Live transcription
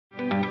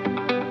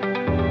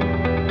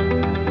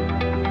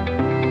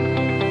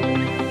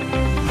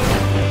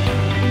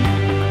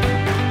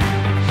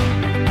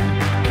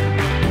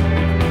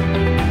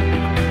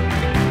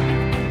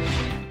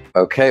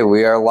Okay,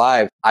 we are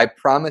live. I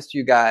promised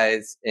you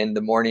guys in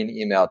the morning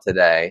email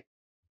today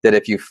that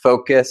if you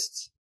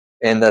focused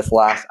in this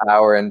last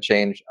hour and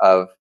change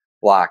of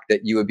block,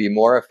 that you would be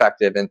more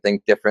effective and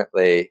think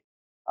differently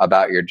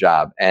about your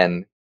job.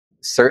 And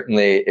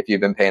certainly, if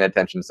you've been paying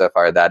attention so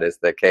far, that is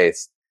the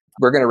case.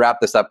 We're going to wrap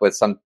this up with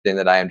something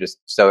that I am just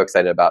so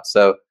excited about.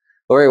 So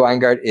Laurie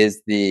Weingart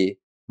is the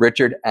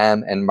Richard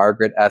M. and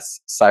Margaret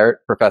S. Cyert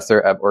Professor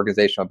of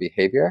Organizational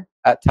Behavior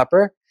at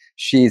Tepper.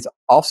 She's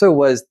also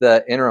was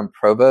the interim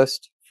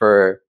provost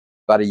for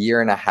about a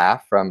year and a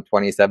half from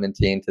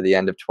 2017 to the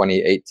end of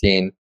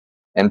 2018.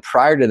 And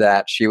prior to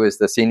that, she was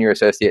the Senior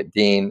Associate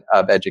Dean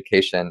of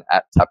Education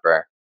at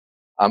Tepper.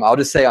 I'll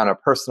just say on a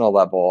personal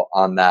level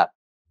on that,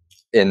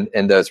 in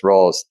those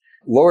roles,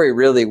 Laurie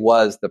really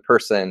was the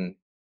person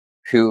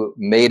who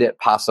made it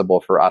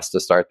possible for us to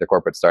start the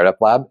Corporate Startup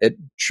Lab. It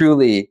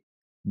truly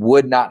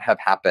would not have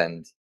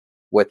happened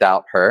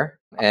without her.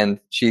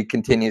 And she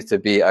continues to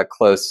be a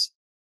close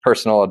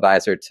personal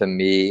advisor to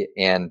me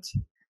and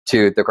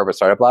to the Corporate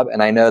Startup Lab.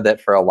 And I know that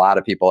for a lot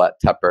of people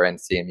at Tepper and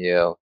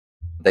CMU,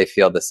 they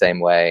feel the same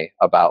way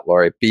about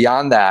Laurie.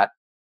 Beyond that,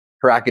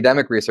 her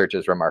academic research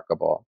is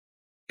remarkable,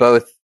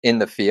 both in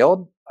the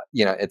field,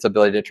 its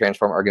ability to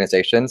transform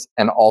organizations,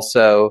 and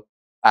also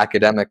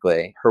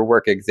academically. Her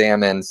work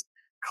examines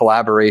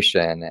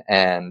collaboration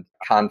and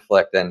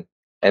conflict and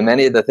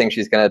many of the things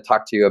she's going to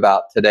talk to you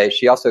about today.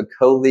 She also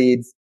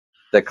co-leads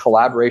the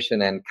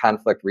Collaboration and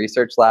Conflict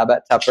Research Lab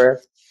at Tepper.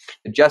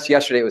 Just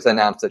yesterday, it was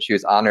announced that she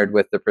was honored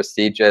with the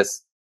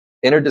prestigious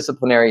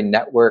Interdisciplinary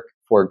Network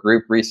for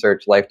Group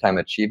Research Lifetime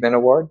Achievement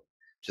Award,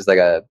 which is like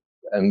an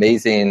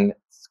amazing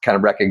kind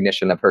of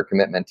recognition of her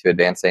commitment to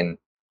advancing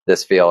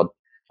this field.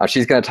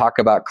 She's going to talk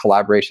about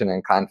collaboration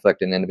and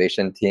conflict and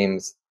innovation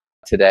teams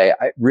today.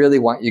 I really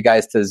want you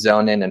guys to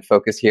zone in and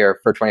focus here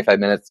for 25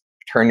 minutes.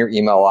 Turn your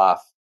email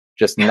off.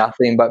 Just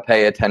nothing but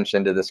pay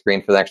attention to the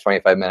screen for the next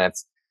 25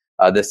 minutes.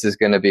 This is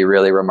going to be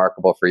really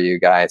remarkable for you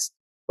guys.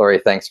 Laurie,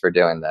 thanks for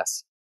doing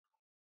this.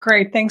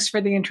 Great. Thanks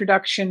for the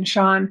introduction,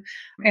 Sean.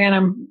 And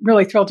I'm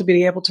really thrilled to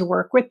be able to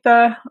work with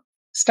the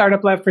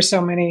Startup Lab for so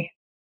many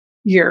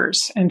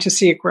years and to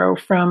see it grow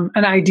from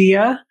an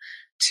idea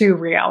to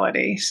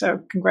reality. So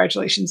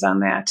congratulations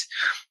on that.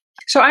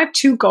 So I have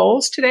two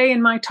goals today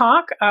in my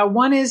talk.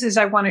 One is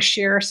I want to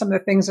share some of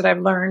the things that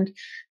I've learned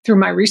through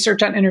my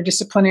research on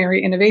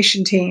interdisciplinary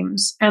innovation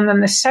teams. And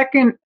then the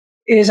second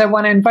is I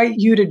want to invite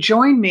you to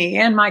join me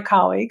and my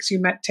colleagues, you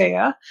met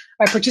Taya,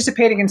 by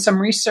participating in some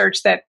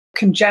research that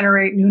can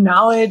generate new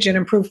knowledge and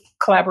improve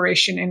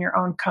collaboration in your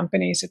own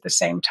companies at the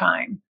same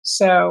time.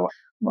 So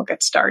we'll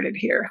get started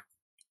here.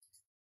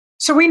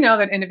 So we know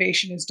that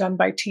innovation is done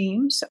by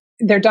teams.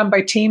 They're done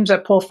by teams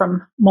that pull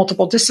from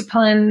multiple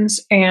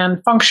disciplines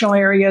and functional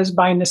areas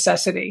by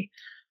necessity.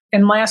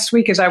 And last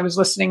week, as I was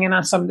listening in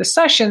on some of the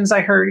sessions,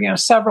 I heard,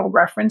 several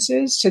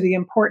references to the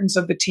importance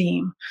of the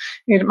team.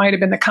 It might have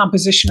been the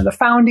composition of the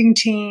founding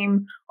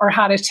team, or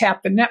how to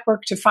tap the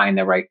network to find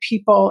the right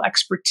people,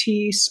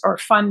 expertise, or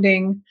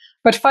funding.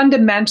 But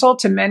fundamental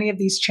to many of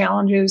these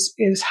challenges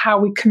is how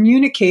we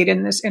communicate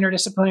in this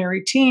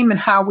interdisciplinary team and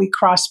how we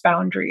cross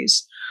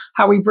boundaries,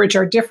 how we bridge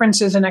our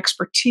differences in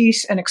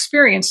expertise and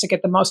experience to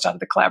get the most out of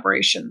the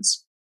collaborations.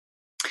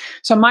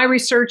 So my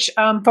research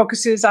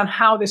focuses on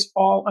how this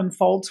all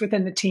unfolds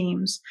within the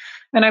teams.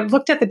 And I've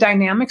looked at the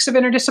dynamics of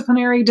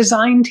interdisciplinary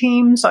design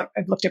teams. I've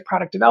looked at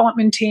product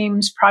development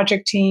teams,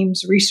 project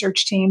teams,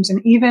 research teams,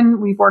 and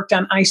even we've worked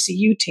on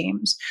ICU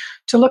teams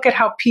to look at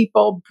how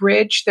people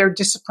bridge their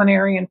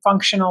disciplinary and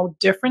functional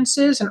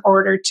differences in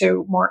order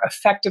to more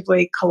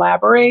effectively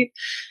collaborate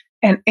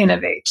and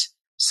innovate.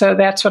 So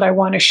that's what I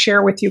want to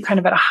share with you kind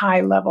of at a high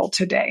level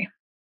today.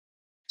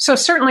 So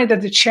certainly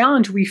the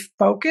challenge we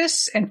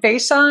focus and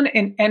face on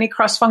in any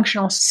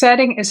cross-functional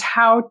setting is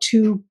how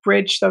to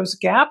bridge those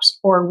gaps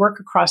or work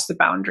across the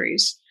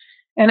boundaries.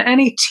 And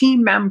any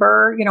team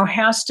member,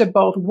 has to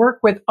both work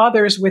with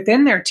others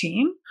within their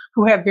team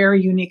who have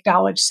very unique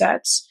knowledge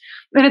sets.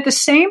 And at the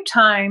same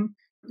time,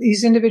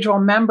 these individual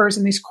members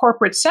in these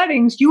corporate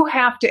settings, you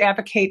have to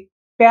advocate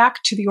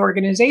back to the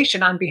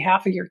organization on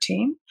behalf of your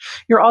team.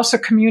 You're also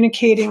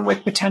communicating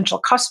with potential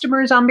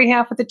customers on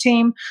behalf of the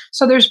team.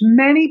 So there's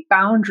many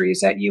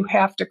boundaries that you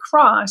have to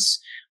cross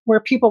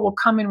where people will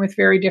come in with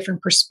very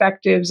different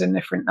perspectives and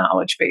different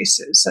knowledge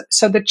bases.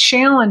 So the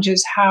challenge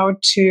is how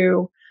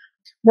to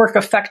work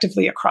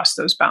effectively across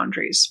those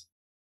boundaries.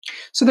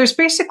 So there's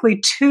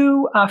basically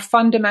two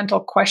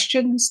fundamental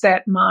questions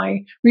that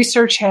my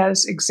research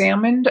has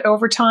examined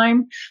over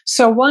time.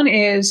 So one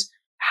is,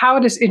 how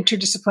does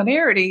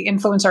interdisciplinarity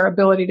influence our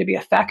ability to be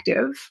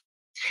effective?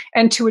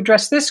 And to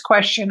address this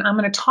question, I'm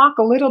going to talk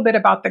a little bit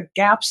about the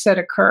gaps that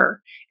occur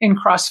in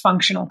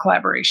cross-functional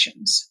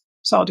collaborations.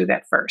 So I'll do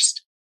that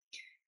first.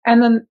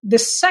 And then the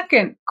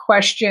second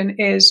question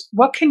is,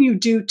 what can you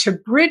do to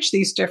bridge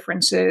these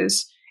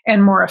differences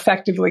and more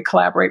effectively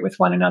collaborate with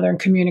one another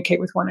and communicate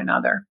with one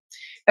another?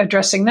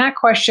 Addressing that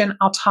question,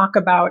 I'll talk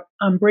about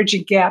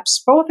bridging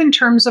gaps, both in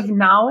terms of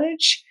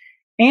knowledge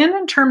and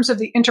in terms of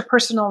the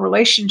interpersonal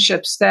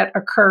relationships that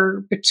occur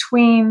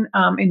between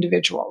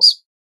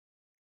individuals.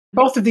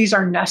 Both of these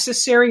are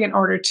necessary in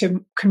order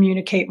to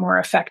communicate more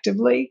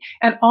effectively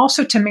and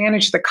also to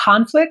manage the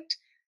conflict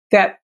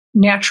that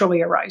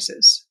naturally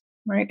arises,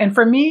 right? And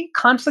for me,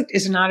 conflict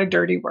is not a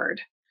dirty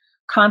word.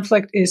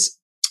 Conflict is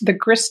the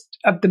grist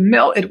of the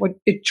mill.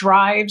 It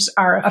drives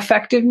our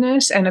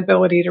effectiveness and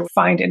ability to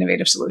find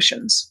innovative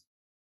solutions.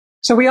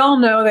 So we all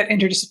know that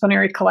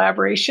interdisciplinary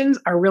collaborations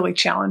are really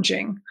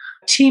challenging.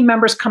 Team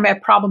members come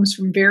at problems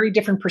from very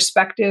different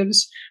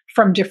perspectives,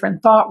 from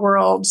different thought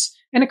worlds,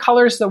 and it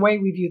colors the way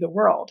we view the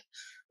world.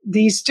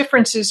 These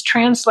differences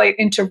translate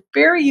into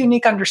very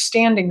unique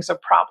understandings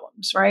of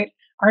problems, right?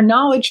 Our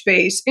knowledge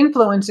base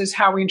influences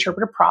how we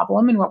interpret a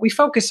problem and what we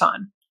focus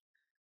on.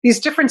 These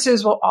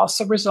differences will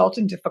also result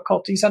in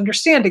difficulties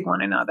understanding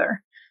one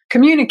another,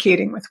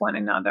 communicating with one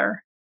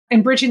another,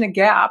 and bridging the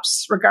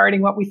gaps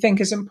regarding what we think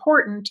is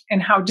important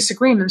and how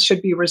disagreements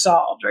should be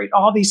resolved, right?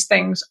 All these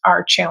things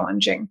are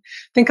challenging.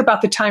 Think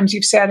about the times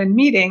you've sat in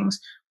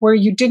meetings where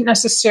you didn't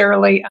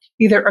necessarily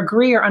either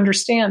agree or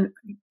understand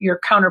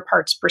your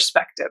counterpart's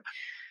perspective.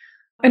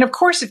 And of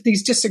course, if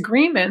these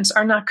disagreements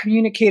are not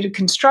communicated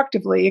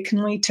constructively, it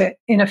can lead to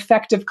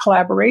ineffective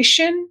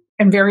collaboration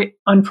and very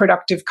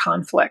unproductive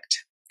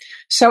conflict.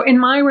 So in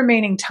my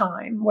remaining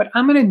time, what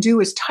I'm going to do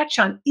is touch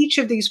on each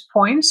of these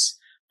points,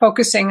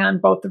 focusing on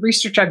both the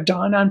research I've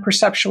done on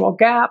perceptual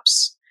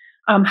gaps,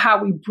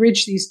 how we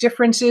bridge these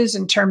differences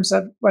in terms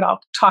of what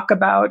I'll talk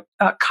about,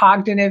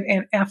 cognitive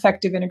and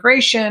affective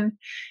integration,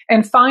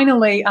 and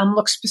finally,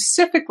 look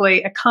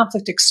specifically at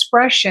conflict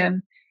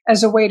expression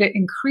as a way to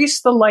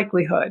increase the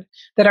likelihood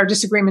that our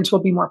disagreements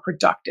will be more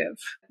productive.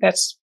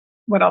 That's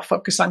what I'll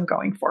focus on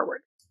going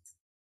forward.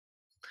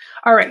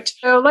 All right,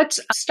 so let's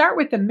start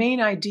with the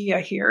main idea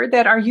here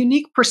that our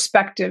unique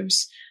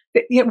perspectives,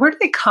 where do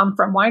they come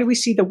from? Why do we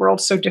see the world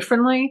so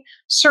differently?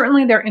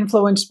 Certainly, they're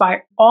influenced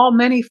by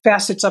many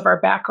facets of our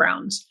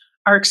backgrounds,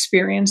 our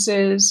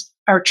experiences,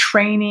 our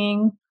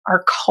training,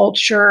 our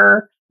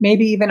culture,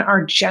 maybe even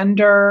our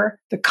gender,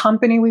 the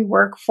company we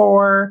work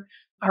for,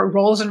 our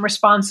roles and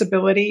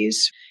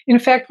responsibilities. In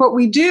fact, what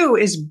we do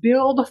is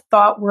build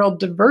thought world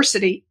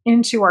diversity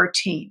into our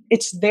team.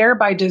 It's there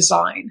by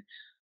design.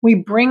 We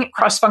bring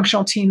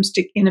cross-functional teams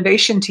to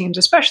innovation teams,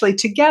 especially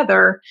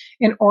together,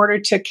 in order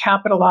to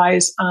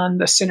capitalize on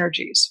the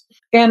synergies.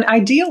 And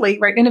ideally,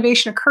 right,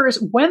 innovation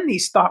occurs when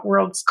these thought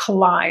worlds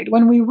collide,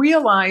 when we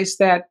realize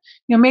that,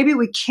 maybe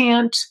we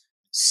can't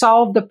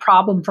solve the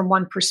problem from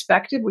one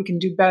perspective, we can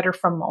do better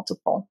from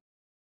multiple.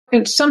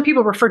 And some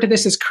people refer to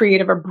this as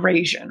creative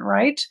abrasion,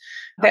 right?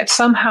 That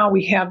somehow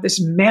we have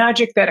this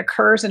magic that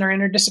occurs in our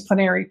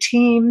interdisciplinary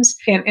teams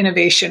and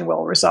innovation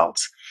will result.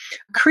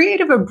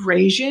 Creative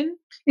abrasion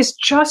is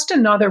just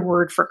another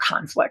word for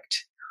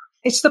conflict.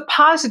 It's the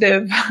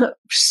positive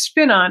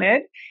spin on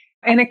it,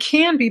 and it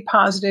can be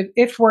positive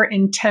if we're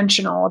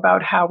intentional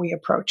about how we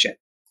approach it.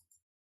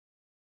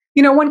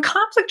 When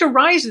conflict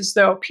arises,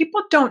 though,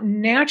 people don't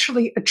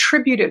naturally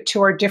attribute it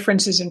to our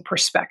differences in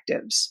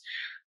perspectives.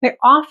 They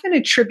often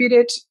attribute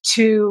it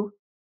to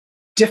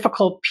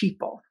difficult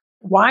people.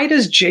 Why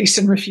does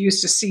Jason refuse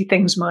to see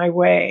things my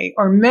way?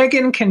 Or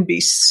Megan can be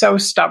so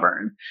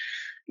stubborn.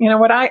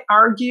 What I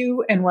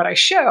argue and what I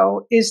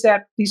show is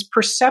that these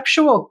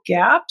perceptual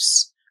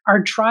gaps are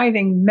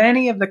driving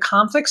many of the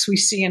conflicts we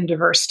see in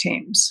diverse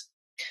teams.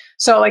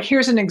 So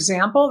here's an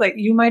example that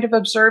you might have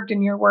observed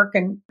in your work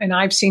and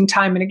I've seen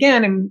time and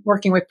again in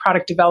working with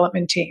product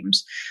development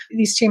teams.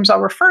 These teams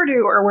I'll refer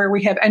to are where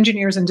we have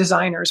engineers and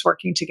designers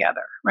working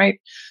together, right?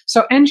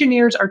 So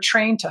engineers are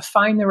trained to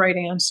find the right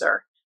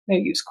answer. They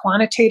use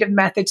quantitative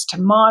methods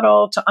to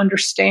model, to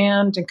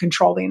understand and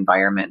control the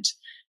environment.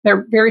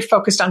 They're very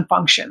focused on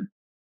function.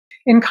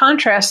 In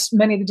contrast,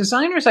 many of the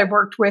designers I've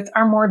worked with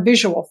are more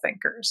visual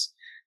thinkers.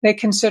 They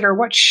consider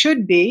what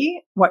should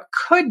be, what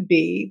could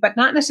be, but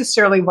not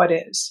necessarily what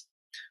is.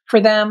 For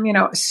them,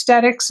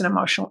 aesthetics and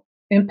emotional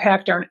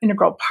impact are an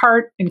integral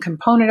part and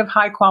component of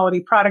high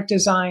quality product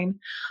design.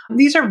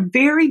 These are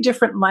very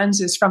different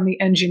lenses from the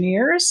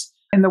engineers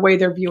and the way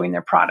they're viewing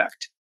their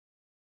product.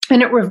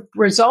 And it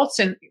results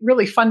in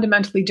really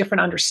fundamentally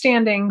different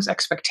understandings,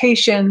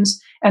 expectations,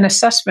 and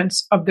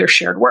assessments of their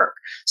shared work.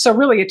 So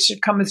really, it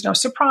should come as no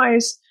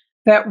surprise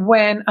that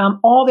when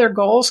all their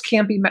goals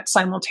can't be met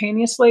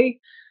simultaneously,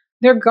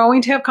 they're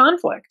going to have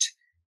conflict.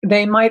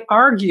 They might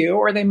argue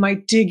or they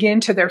might dig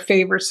into their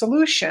favorite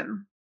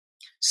solution.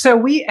 So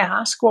we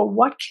ask, well,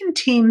 what can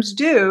teams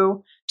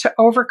do to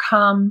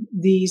overcome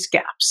these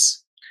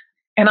gaps?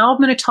 And I'm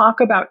going to talk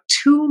about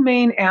two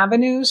main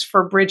avenues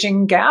for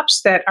bridging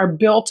gaps that are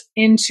built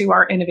into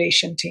our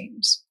innovation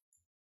teams.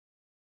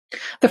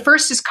 The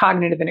first is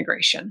cognitive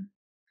integration.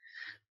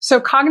 So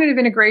cognitive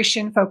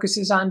integration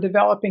focuses on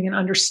developing an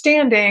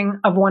understanding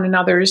of one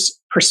another's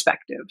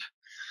perspective.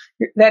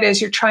 That is,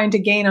 you're trying to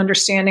gain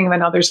understanding of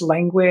another's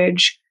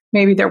language,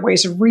 maybe their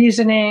ways of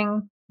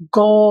reasoning,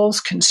 goals,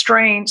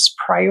 constraints,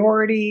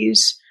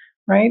 priorities,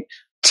 right?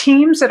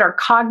 Teams that are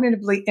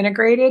cognitively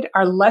integrated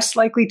are less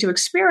likely to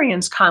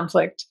experience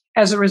conflict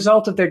as a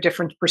result of their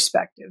different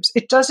perspectives.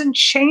 It doesn't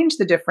change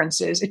the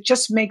differences. It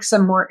just makes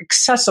them more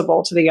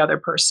accessible to the other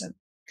person.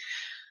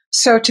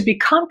 So to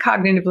become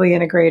cognitively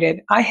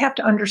integrated, I have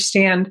to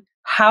understand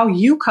how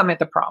you come at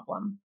the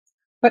problem,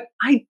 but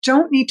I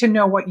don't need to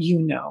know what you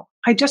know.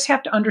 I just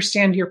have to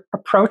understand your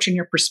approach and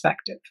your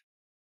perspective.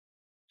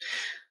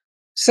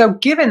 So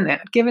given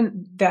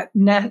that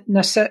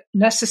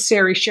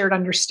necessary shared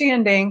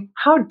understanding,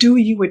 how do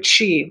you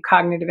achieve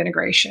cognitive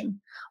integration?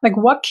 Like,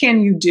 what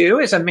can you do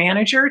as a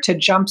manager to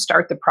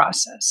jumpstart the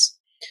process?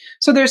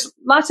 So there's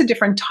lots of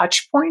different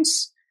touch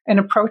points and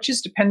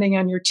approaches depending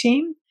on your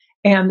team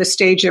and the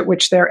stage at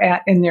which they're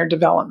at in their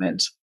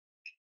development.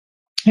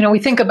 We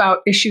think about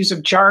issues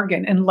of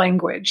jargon and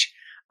language,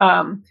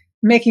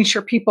 making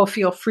sure people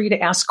feel free to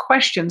ask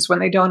questions when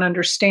they don't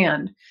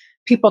understand.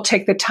 People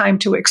take the time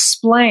to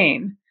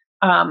explain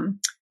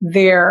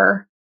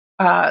their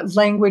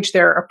language,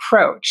 their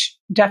approach,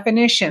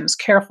 definitions,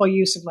 careful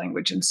use of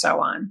language, and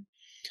so on.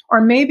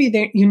 Or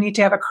maybe you need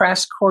to have a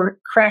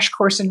crash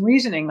course in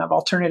reasoning of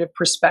alternative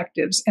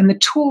perspectives and the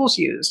tools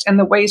used and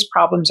the ways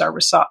problems are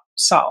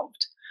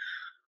solved.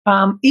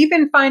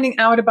 Even finding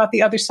out about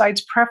the other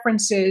side's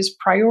preferences,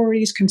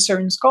 priorities,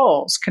 concerns,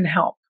 goals can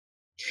help.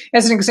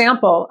 As an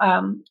example,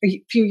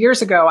 a few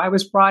years ago, I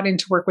was brought in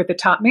to work with the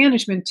top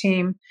management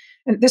team,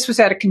 and this was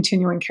at a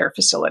continuing care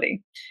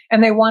facility,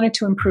 and they wanted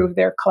to improve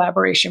their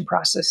collaboration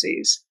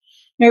processes.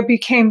 It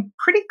became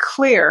pretty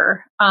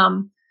clear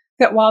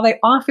that while they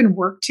often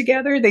worked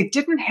together, they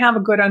didn't have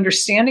a good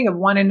understanding of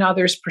one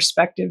another's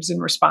perspectives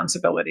and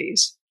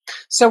responsibilities.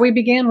 So we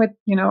began with,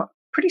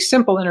 pretty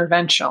simple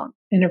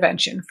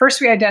intervention.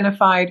 First, we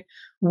identified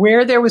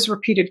where there was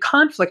repeated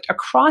conflict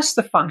across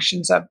the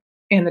functions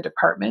in the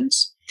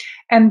departments.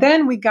 And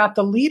then we got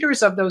the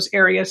leaders of those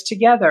areas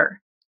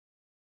together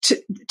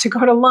to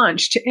go to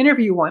lunch, to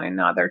interview one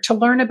another, to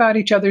learn about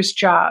each other's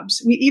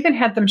jobs. We even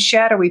had them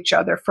shadow each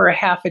other for a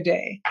half a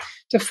day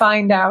to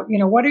find out,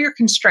 what are your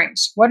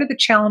constraints? What are the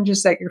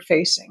challenges that you're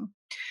facing?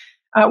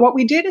 What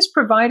we did is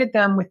provided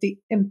them with the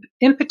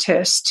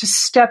impetus to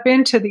step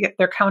into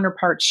their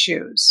counterparts'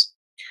 shoes.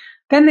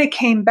 Then they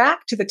came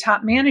back to the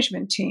top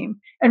management team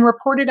and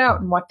reported out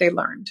on what they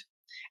learned.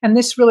 And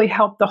this really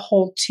helped the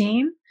whole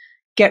team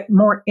get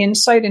more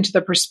insight into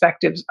the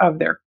perspectives of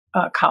their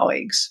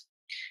colleagues.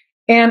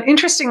 And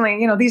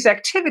interestingly, these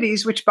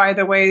activities, which, by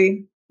the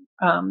way,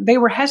 they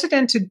were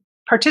hesitant to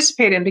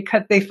participate in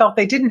because they felt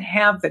they didn't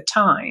have the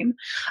time,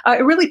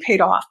 it really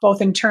paid off,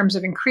 both in terms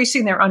of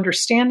increasing their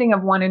understanding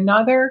of one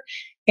another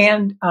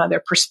and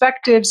their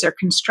perspectives, their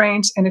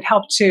constraints, and it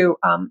helped to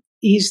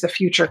ease the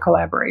future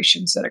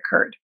collaborations that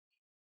occurred.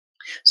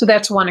 So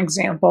that's one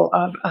example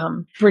of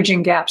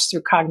bridging gaps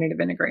through cognitive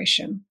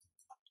integration.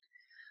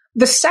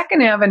 The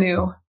second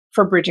avenue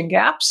for bridging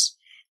gaps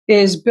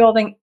is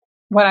building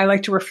what I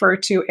like to refer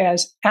to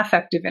as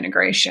affective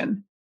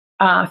integration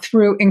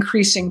through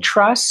increasing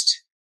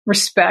trust,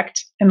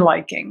 respect, and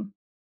liking.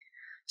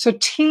 So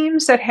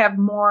teams that have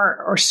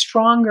more or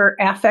stronger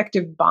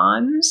affective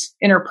bonds,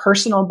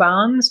 interpersonal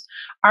bonds,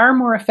 are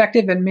more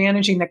effective in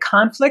managing the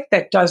conflict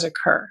that does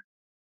occur.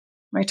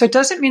 Right? So it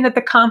doesn't mean that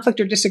the conflict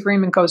or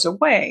disagreement goes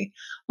away,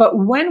 but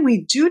when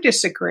we do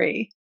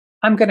disagree,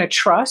 I'm going to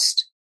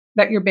trust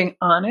that you're being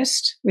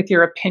honest with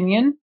your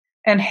opinion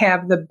and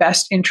have the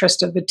best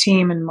interest of the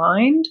team in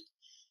mind.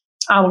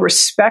 I'll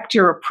respect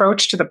your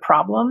approach to the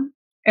problem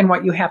and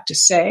what you have to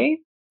say.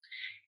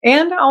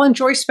 And I'll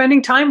enjoy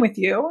spending time with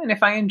you. And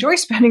if I enjoy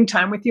spending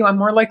time with you, I'm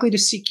more likely to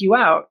seek you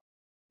out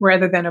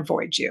rather than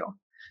avoid you.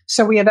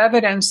 So we have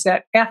evidence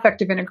that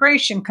affective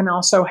integration can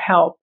also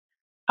help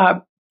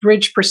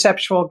bridge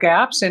perceptual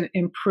gaps and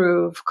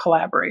improve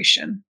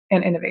collaboration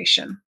and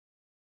innovation.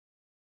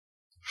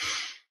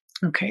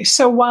 Okay,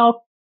 so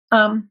while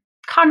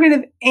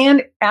cognitive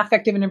and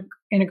affective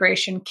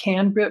integration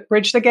can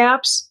bridge the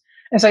gaps,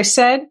 as I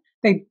said,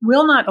 they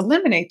will not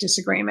eliminate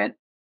disagreement,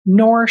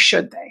 nor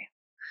should they.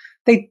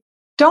 They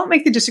don't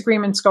make the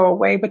disagreements go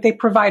away, but they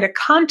provide a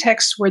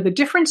context where the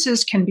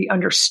differences can be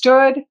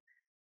understood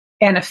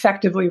and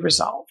effectively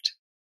resolved.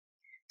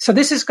 So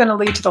this is going to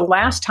lead to the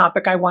last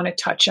topic I want to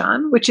touch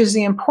on, which is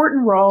the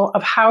important role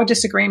of how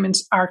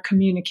disagreements are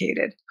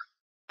communicated,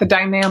 the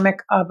dynamic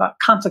of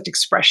conflict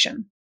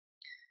expression.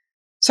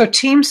 So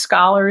team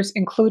scholars,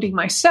 including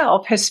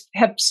myself,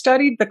 have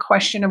studied the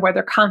question of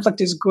whether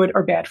conflict is good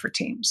or bad for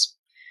teams.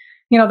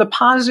 The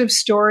positive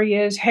story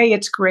is, hey,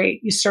 it's great.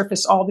 You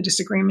surface all the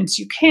disagreements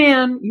you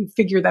can, you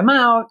figure them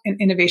out,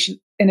 and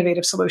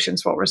innovative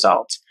solutions will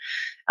result.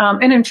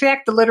 And in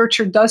fact, the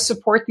literature does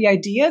support the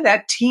idea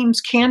that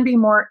teams can be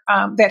more,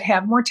 that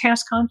have more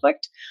task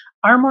conflict,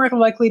 are more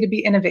likely to be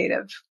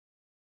innovative.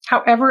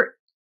 However,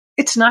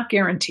 it's not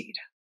guaranteed.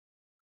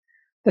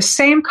 The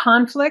same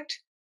conflict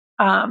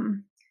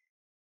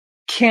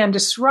can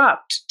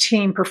disrupt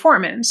team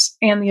performance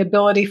and the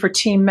ability for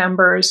team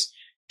members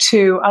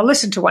to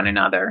listen to one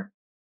another.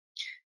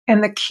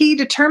 And the key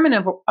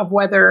determinant of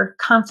whether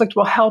conflict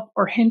will help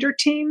or hinder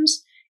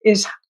teams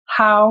is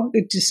how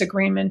the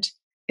disagreement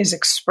is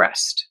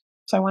expressed.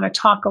 So I want to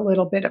talk a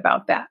little bit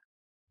about that.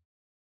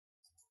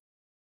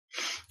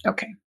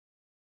 Okay.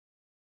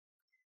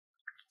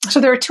 So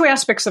there are two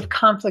aspects of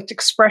conflict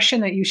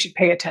expression that you should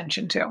pay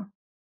attention to.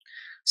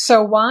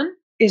 So one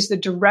is the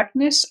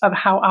directness of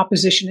how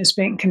opposition is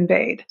being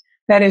conveyed.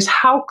 That is,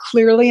 how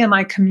clearly am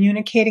I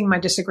communicating my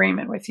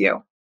disagreement with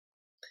you?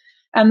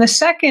 And the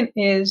second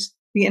is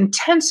the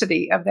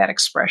intensity of that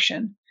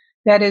expression.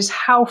 That is,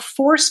 how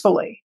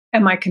forcefully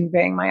am I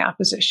conveying my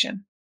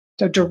opposition?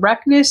 So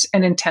directness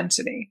and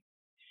intensity.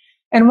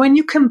 And when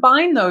you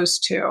combine those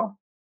two,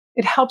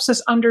 it helps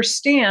us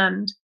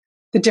understand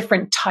the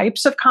different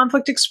types of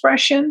conflict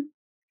expression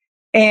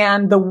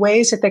and the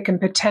ways that they can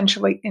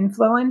potentially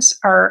influence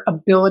our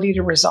ability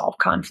to resolve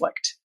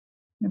conflict.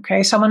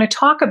 Okay, so I'm going to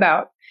talk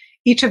about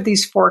each of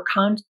these four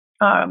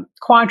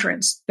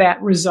quadrants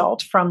that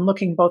result from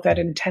looking both at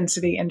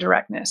intensity and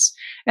directness.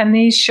 And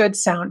these should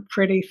sound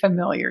pretty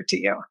familiar to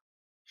you.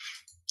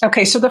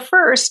 Okay, so the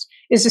first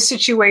is a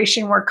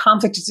situation where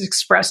conflict is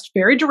expressed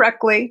very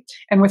directly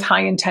and with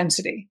high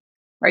intensity,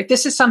 right?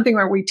 This is something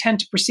where we tend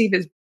to perceive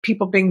as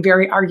people being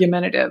very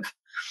argumentative.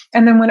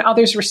 And then when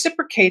others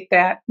reciprocate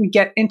that, we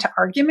get into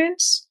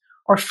arguments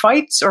or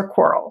fights or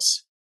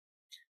quarrels.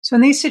 So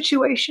in these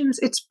situations,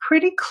 it's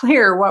pretty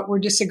clear what we're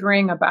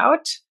disagreeing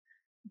about,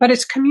 but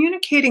it's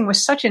communicating with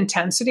such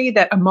intensity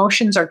that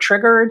emotions are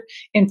triggered,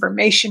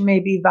 information may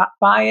be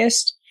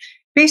biased.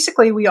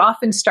 Basically, we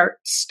often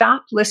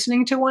stop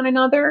listening to one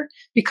another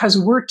because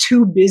we're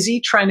too busy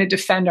trying to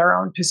defend our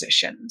own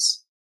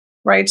positions,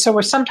 right? So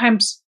we're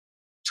sometimes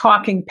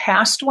talking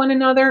past one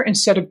another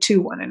instead of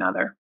to one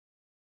another.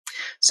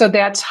 So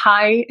that's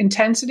high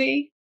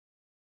intensity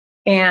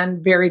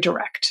and very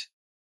direct.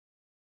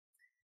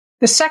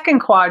 The second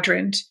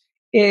quadrant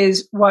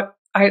is what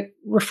I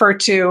refer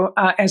to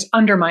as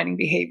undermining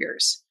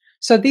behaviors.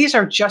 So these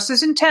are just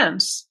as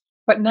intense,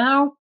 but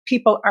now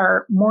people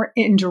are more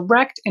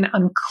indirect and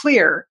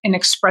unclear in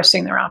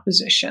expressing their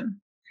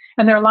opposition.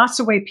 And there are lots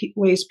of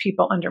ways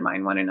people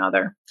undermine one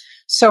another.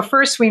 So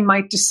first, we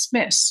might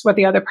dismiss what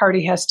the other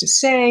party has to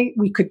say.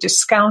 We could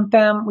discount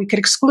them. We could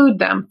exclude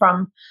them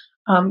from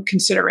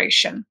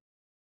consideration.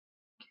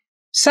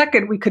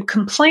 Second, we could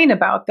complain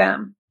about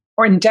them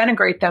or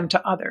denigrate them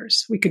to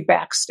others. We could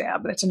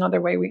backstab. That's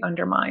another way we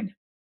undermine.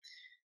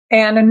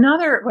 And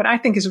another, what I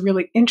think is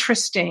really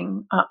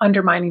interesting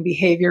undermining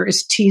behavior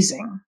is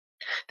teasing.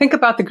 Think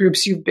about the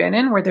groups you've been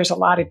in where there's a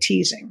lot of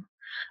teasing.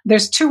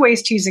 There's two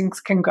ways teasing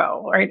can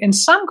go, right? In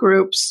some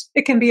groups,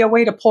 it can be a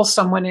way to pull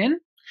someone in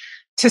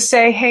to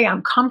say, hey,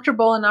 I'm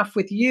comfortable enough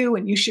with you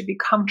and you should be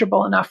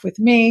comfortable enough with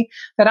me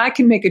that I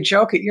can make a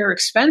joke at your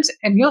expense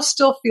and you'll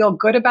still feel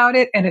good about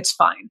it and it's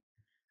fine.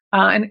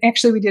 And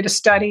actually, we did a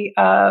study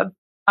of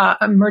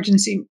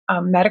emergency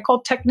medical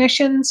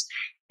technicians,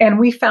 and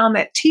we found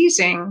that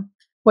teasing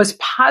was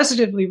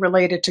positively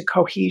related to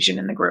cohesion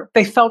in the group.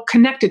 They felt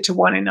connected to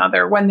one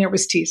another when there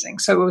was teasing.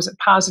 So it was a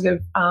positive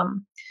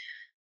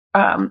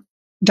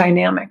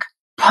dynamic.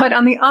 But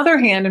on the other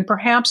hand, and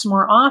perhaps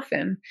more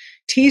often,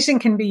 teasing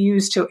can be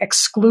used to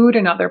exclude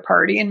another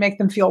party and make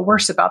them feel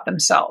worse about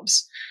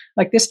themselves.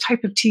 Like this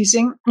type of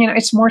teasing,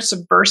 it's more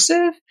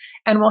subversive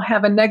and will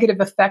have a negative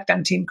effect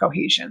on team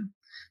cohesion.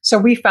 So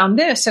we found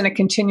this in a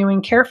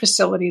continuing care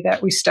facility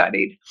that we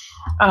studied.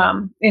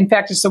 In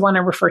fact, it's the one I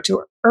referred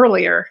to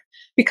earlier,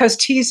 because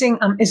teasing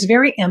is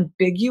very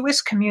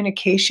ambiguous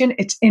communication.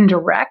 It's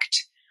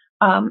indirect.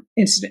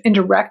 It's an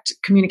indirect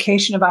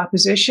communication of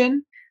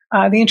opposition.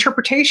 The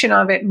interpretation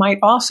of it might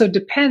also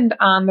depend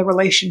on the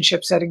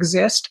relationships that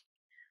exist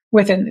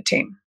within the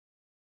team.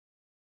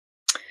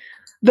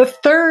 The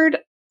third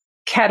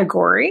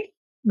category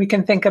we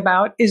can think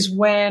about is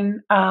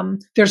when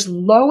there's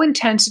low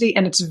intensity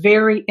and it's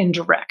very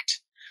indirect.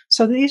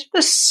 So these are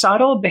the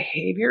subtle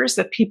behaviors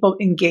that people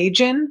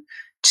engage in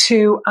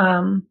to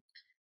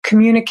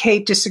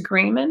communicate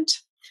disagreement,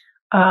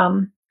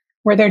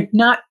 where they're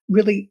not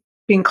really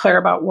being clear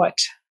about what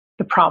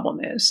the problem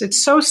is.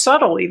 It's so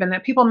subtle even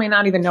that people may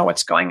not even know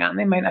what's going on.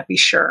 They might not be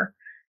sure.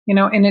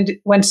 And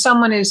when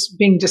someone is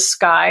being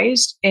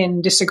disguised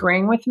in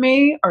disagreeing with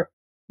me or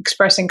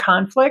expressing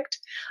conflict,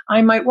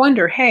 I might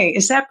wonder, hey,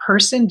 is that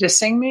person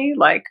dissing me?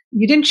 Like,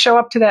 you didn't show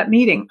up to that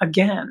meeting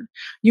again.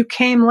 You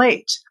came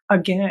late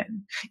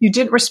again. You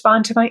didn't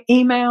respond to my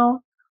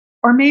email.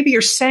 Or maybe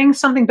you're saying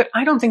something, but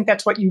I don't think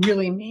that's what you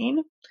really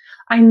mean.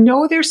 I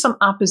know there's some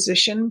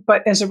opposition,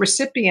 but as a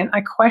recipient, I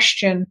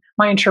question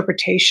my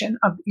interpretation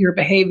of your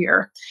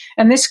behavior.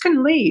 And this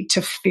can lead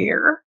to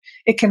fear.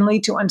 It can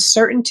lead to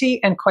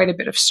uncertainty and quite a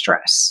bit of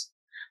stress.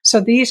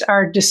 So these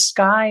are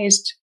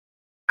disguised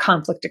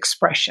conflict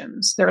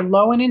expressions. They're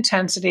low in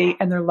intensity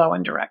and they're low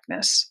in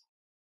directness.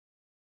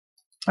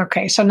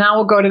 Okay, so now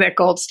we'll go to that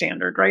gold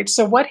standard, right?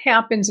 So what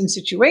happens in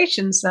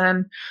situations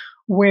then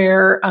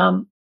where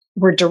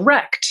we're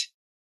direct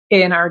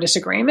in our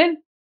disagreement,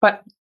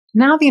 but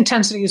now the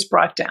intensity is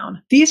brought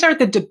down? These are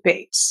the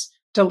debates,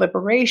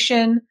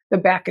 deliberation, the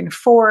back and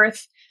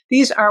forth.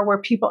 These are where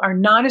people are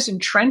not as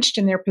entrenched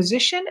in their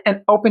position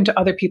and open to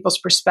other people's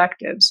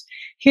perspectives.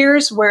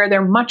 Here's where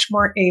they're much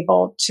more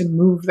able to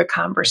move the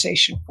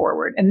conversation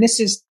forward. And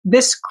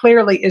this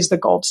clearly is the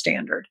gold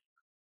standard.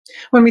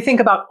 When we think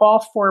about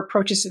all four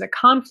approaches to the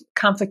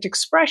conflict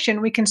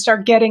expression, we can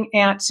start getting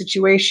at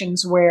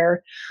situations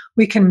where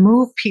we can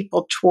move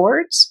people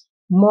towards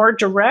more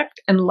direct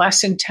and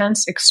less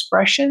intense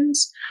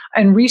expressions.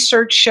 And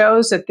research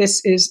shows that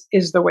this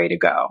is the way to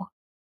go,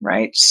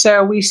 right?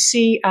 So we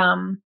see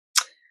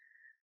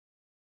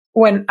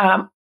when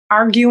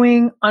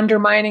arguing,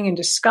 undermining, and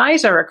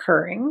disguise are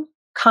occurring,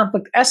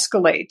 conflict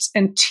escalates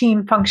and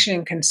team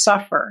functioning can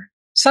suffer.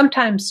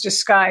 Sometimes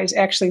disguise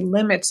actually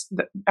limits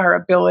our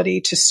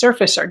ability to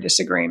surface our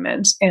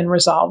disagreements and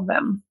resolve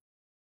them.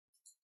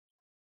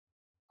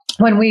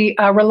 When we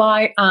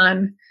rely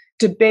on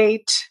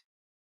debate,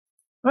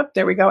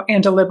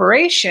 and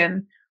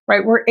deliberation,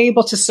 right, we're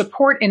able to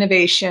support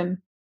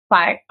innovation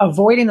by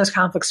avoiding those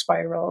conflict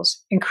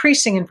spirals,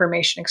 increasing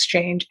information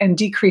exchange, and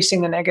decreasing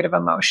the negative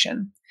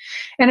emotion.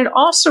 And it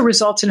also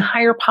results in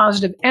higher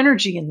positive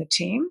energy in the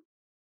team,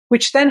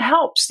 which then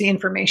helps the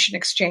information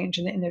exchange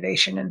and the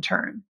innovation in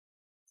turn.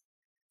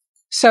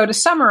 So to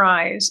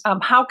summarize,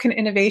 how can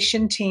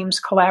innovation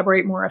teams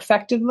collaborate more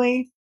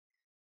effectively?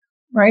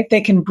 Right?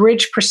 They can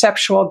bridge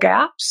perceptual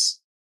gaps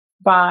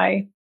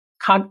by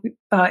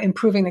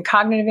improving the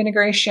cognitive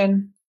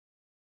integration,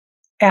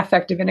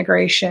 affective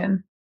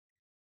integration,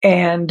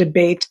 and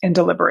debate and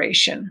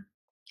deliberation.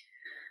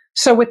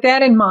 So with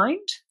that in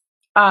mind,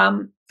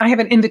 I have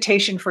an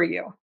invitation for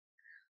you.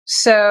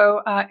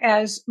 So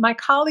as my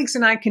colleagues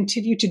and I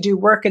continue to do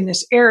work in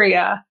this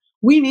area,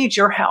 we need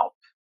your help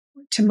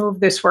to move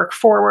this work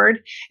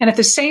forward. And at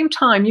the same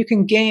time, you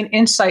can gain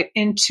insight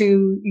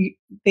into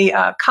the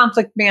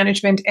conflict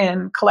management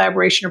and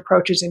collaboration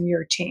approaches in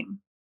your team.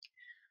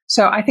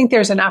 So I think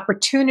there's an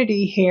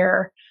opportunity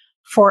here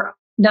for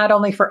not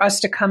only for us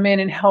to come in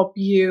and help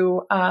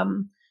you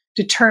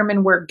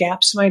determine where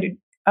gaps might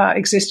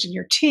exist in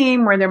your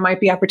team, where there might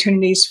be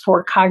opportunities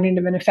for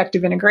cognitive and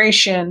effective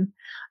integration,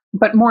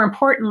 but more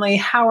importantly,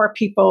 how are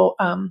people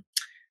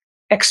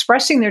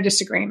expressing their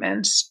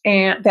disagreements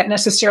and that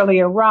necessarily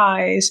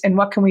arise, and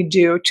what can we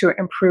do to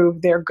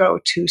improve their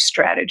go-to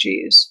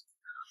strategies?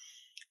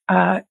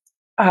 Taya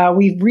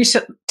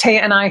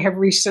and I have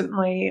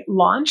recently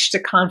launched a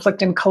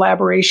conflict and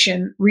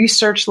collaboration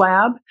research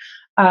lab,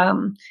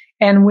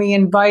 and we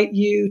invite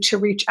you to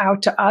reach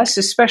out to us,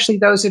 especially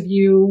those of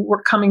you who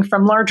are coming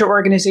from larger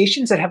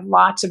organizations that have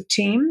lots of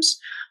teams,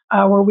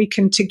 where we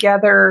can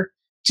together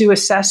do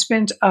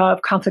assessment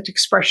of conflict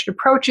expression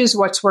approaches,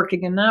 what's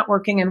working and not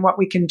working, and what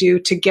we can do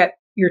to get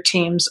your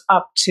teams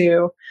up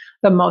to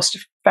the most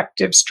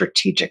effective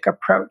strategic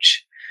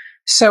approach.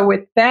 So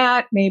with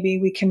that, maybe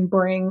we can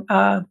bring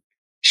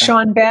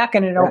Sean back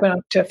and open up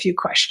to a few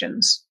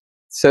questions.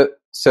 So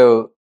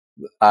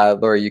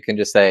Laurie, you can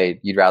just say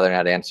you'd rather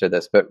not answer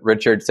this, but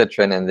Richard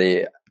Citron in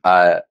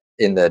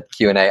the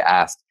Q&A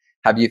asked,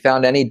 have you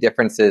found any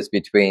differences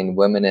between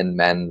women and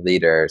men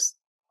leaders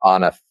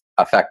on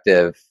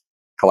effective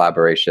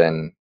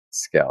collaboration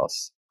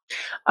skills?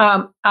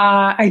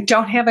 I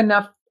don't have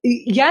enough.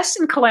 Yes,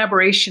 in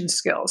collaboration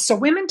skills. So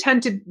women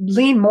tend to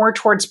lean more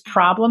towards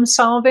problem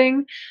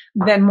solving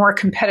than more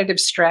competitive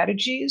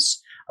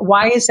strategies.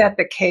 Why is that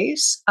the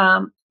case?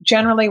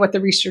 Generally, what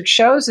the research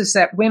shows is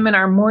that women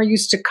are more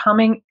used to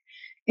coming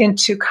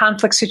into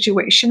conflict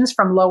situations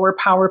from lower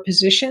power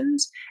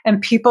positions,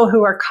 and people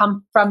who are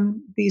come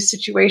from these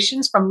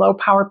situations from low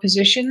power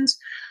positions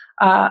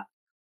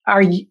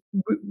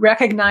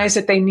recognize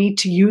that they need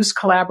to use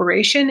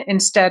collaboration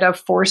instead of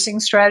forcing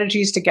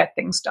strategies to get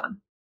things done.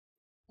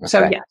 Okay.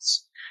 So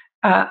yes,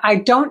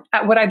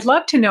 what I'd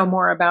love to know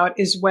more about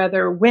is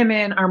whether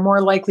women are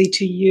more likely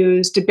to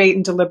use debate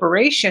and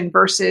deliberation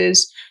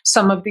versus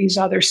some of these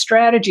other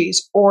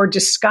strategies, or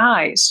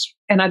disguise.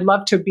 And I'd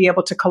love to be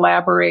able to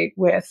collaborate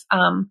with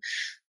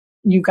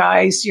you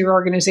guys, your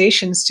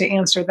organizations, to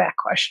answer that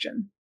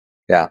question.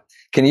 Yeah.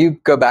 Can you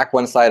go back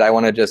one slide? I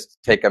want to just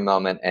take a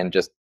moment and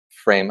just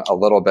frame a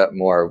little bit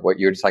more what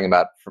you're just talking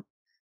about.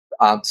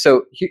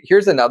 So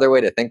here's another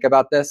way to think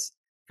about this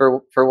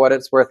for what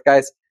it's worth,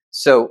 guys.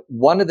 So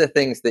one of the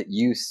things that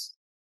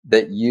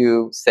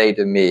you say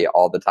to me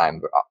all the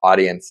time,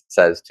 audience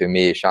says to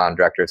me, Sean,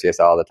 director of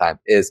CSL, all the time,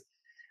 is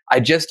I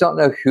just don't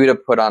know who to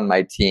put on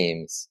my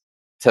teams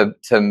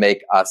to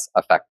make us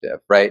effective,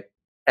 right?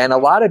 And a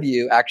lot of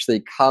you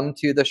actually come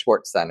to the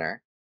Schwartz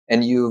Center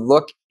and you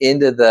look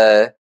into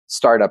the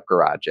startup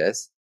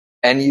garages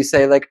and you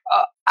say like,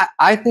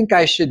 I think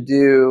I should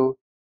do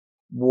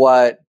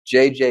what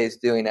JJ's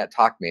doing at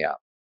Talk Me Up.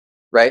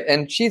 Right.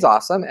 And she's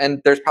awesome.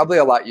 And there's probably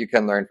a lot you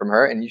can learn from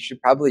her, and you should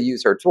probably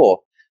use her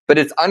tool. But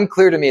it's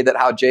unclear to me that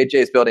how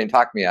JJ's building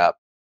Talk Me Up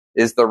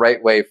is the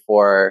right way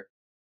for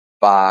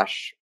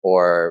Bosch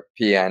or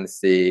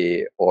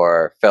PNC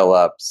or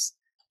Philips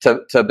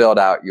to build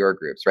out your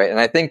groups. Right. And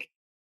I think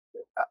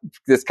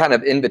this kind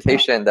of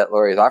invitation that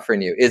Laurie is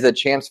offering you is a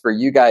chance for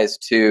you guys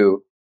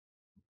to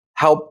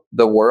help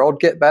the world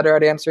get better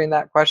at answering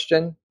that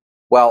question,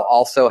 while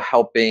also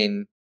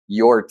helping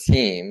your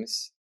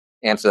teams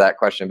answer that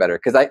question better.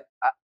 Because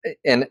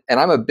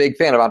I'm a big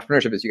fan of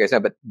entrepreneurship, as you guys know,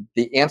 but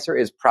the answer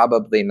is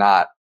probably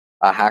not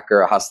a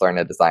hacker, a hustler, and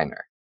a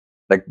designer.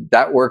 Like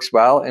that works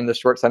well in the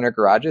short center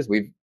garages.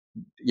 We've,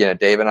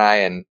 Dave and I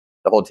and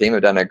the whole team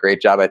have done a great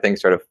job, I think,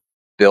 sort of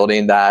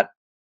building that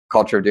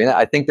culture of doing that.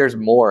 I think there's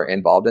more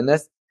involved in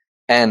this.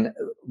 And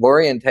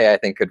Laurie and Tay, I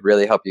think, could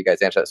really help you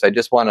guys answer that. So I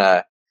just want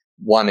to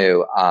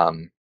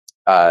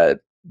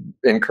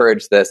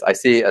encourage this. I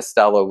see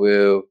Estella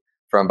Wu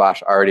from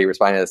Bosch already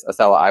responding to this.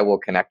 Estella, I will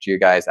connect you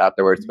guys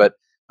afterwards. But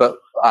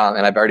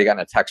and I've already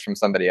gotten a text from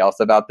somebody else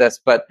about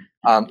this. But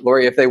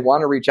Laurie, if they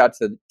want to reach out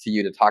to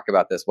you to talk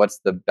about this, what's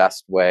the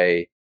best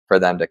way for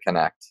them to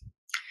connect?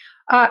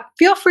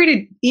 Feel free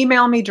to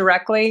email me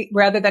directly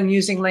rather than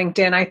using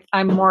LinkedIn.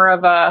 I'm more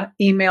of a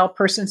email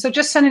person. So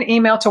just send an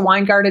email to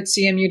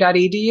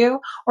weingart@cmu.edu.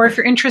 Or if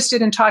you're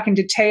interested in talking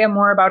to Taya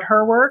more about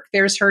her work,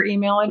 there's her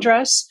email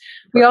address.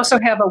 We also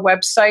have a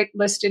website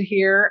listed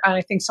here. And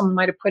I think someone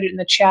might have put it in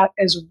the chat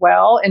as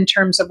well in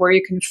terms of where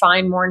you can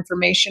find more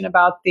information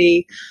about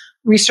the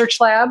research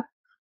lab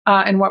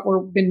and what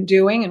we've been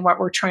doing and what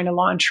we're trying to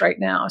launch right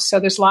now. So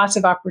there's lots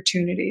of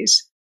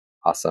opportunities.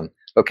 Awesome.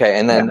 Okay,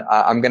 and then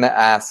I'm going to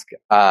ask.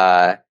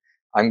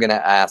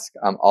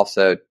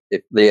 Also,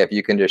 if Leah, if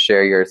you can just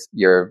share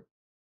your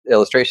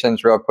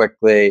illustrations real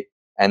quickly,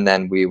 and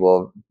then we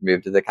will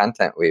move to the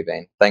content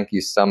weaving. Thank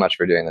you so much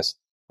for doing this,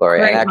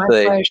 Laurie. Great, and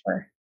actually, my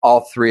pleasure.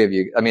 All three of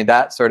you. I mean,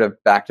 that sort of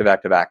back to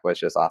back was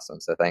just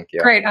awesome. So thank you.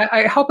 Great.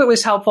 I hope it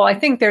was helpful. I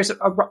think there's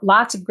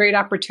lots of great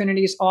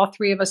opportunities. All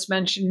three of us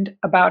mentioned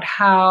about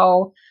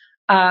how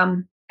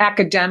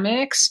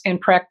academics and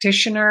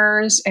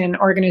practitioners and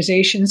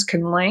organizations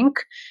can link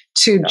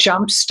to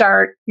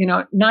jumpstart,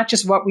 not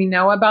just what we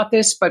know about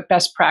this, but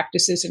best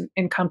practices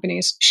in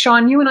companies.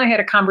 Sean, you and I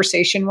had a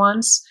conversation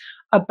once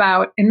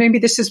about, and maybe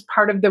this is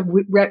part of the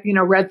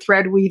red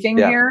thread weaving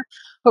here,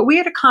 but we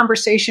had a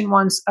conversation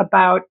once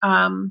about,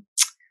 how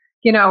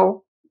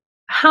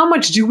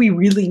much do we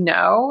really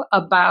know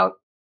about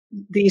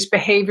these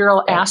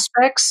behavioral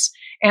aspects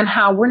and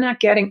how we're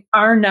not getting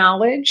our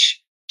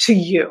knowledge to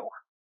you.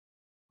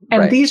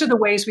 And these are the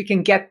ways we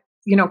can get,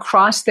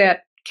 cross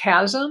that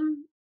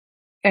chasm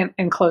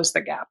and close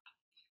the gap.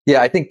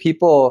 Yeah, I think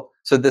people,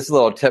 so this is a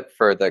little tip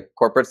for the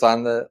corporates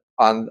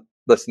on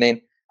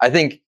listening. I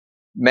think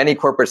many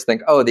corporates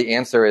think, the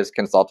answer is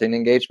consulting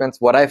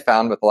engagements. What I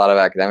found with a lot of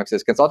academics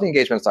is consulting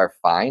engagements are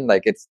fine.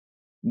 Like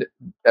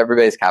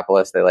everybody's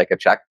capitalist, they like a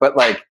check, but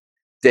like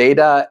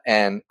data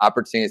and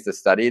opportunities to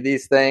study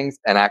these things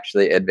and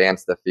actually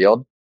advance the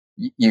field,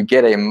 you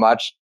get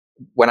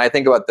when I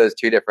think about those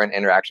two different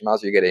interaction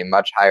models, you get a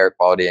much higher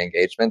quality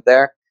engagement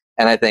there.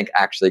 And I think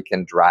actually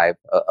can drive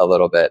a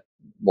little bit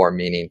more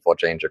meaningful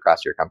change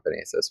across your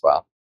companies as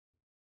well.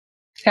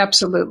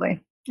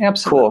 Absolutely.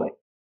 Cool.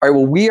 All right,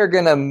 well, we are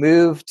going to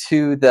move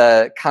to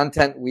the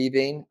content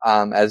weaving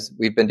as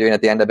we've been doing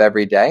at the end of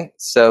every day.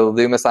 So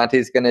Lou Masanti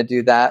is going to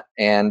do that.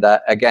 And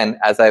again,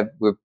 as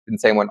we've been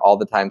saying all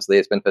the times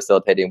Leah's been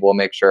facilitating, we'll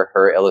make sure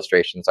her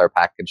illustrations are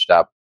packaged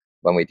up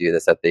when we do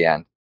this at the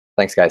end.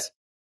 Thanks, guys.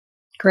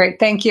 Great.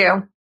 Thank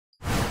you.